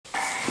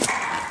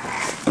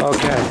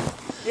Okay.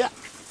 Yeah.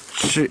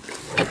 Shoot.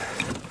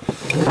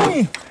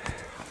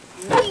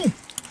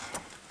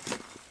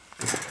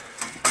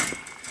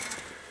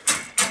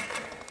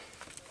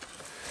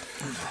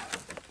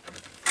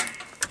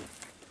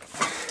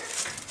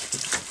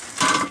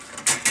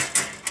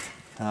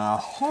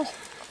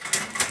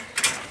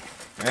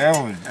 There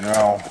we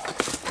go.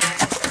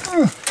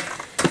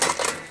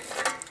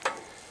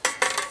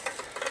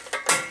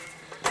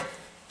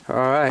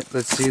 Alright,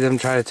 let's see them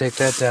try to take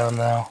that down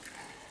now.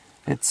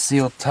 It's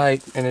sealed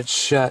tight and it's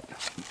shut.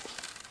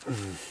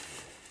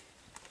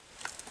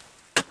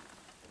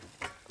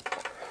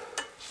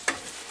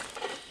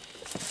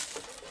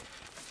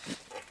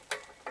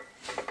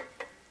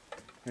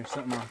 There's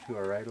something off to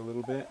our right a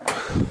little bit. I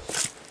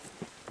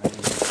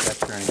didn't hear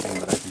steps or anything,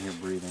 but I can hear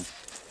breathing.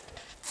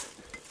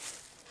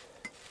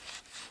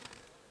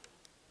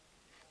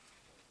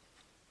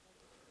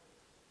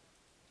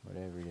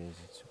 Whatever it is,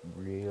 it's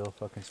real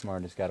fucking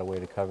smart. It's got a way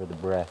to cover the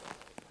breath.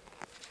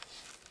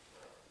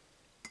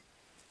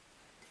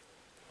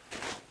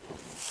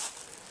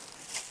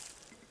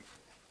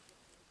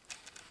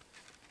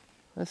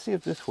 Let's see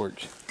if this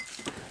works.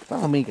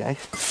 Follow me, guys.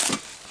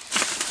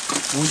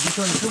 What you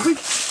trying to do?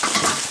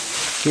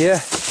 Yeah.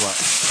 What?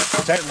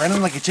 Start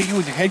running like a chicken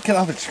with your head cut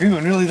off and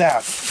screaming really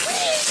loud.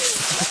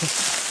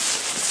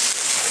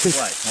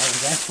 What? I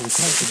was actually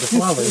tempted to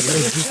follow you.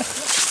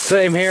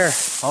 Same here.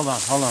 Hold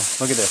on.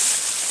 Look at this.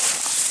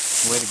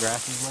 The way the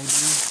grass is laid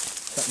down,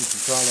 something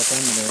can crawl up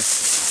under there.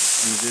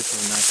 Use this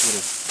as a nice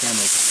little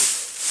camera cover.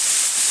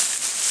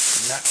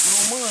 Not no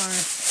more.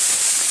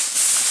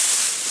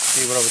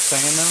 See what I was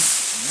saying now?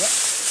 Yep.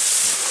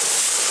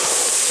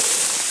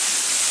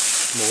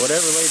 Well,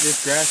 whatever laid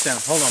this grass down.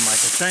 Hold on,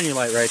 Michael. Shine your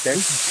light right there.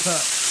 This is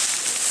cut.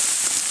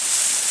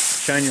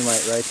 Shine your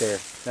light right there.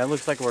 That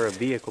looks like where a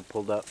vehicle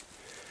pulled up.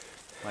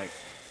 Like,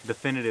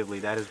 definitively,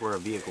 that is where a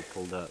vehicle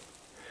pulled up.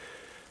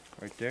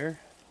 Right there?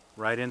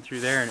 Right in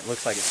through there, and it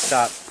looks like it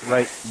stopped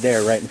right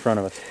there, right in front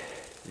of us.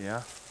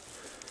 Yeah.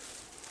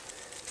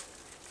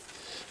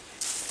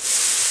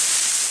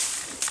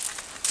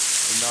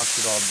 They knocked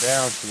it all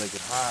down so they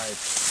could hide.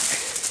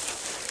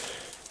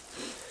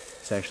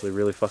 It's actually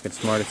really fucking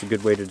smart. It's a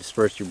good way to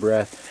disperse your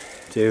breath,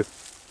 too.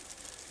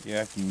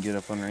 Yeah, if you can get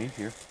up underneath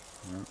here.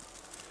 Yeah.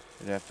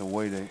 They'd have to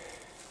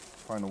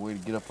find a way to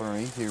get up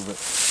underneath here, but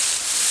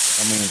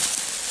I mean,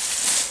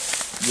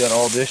 you got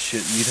all this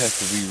shit, you'd have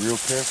to be real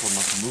careful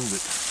not to move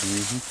it.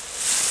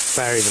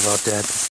 Sorry about that.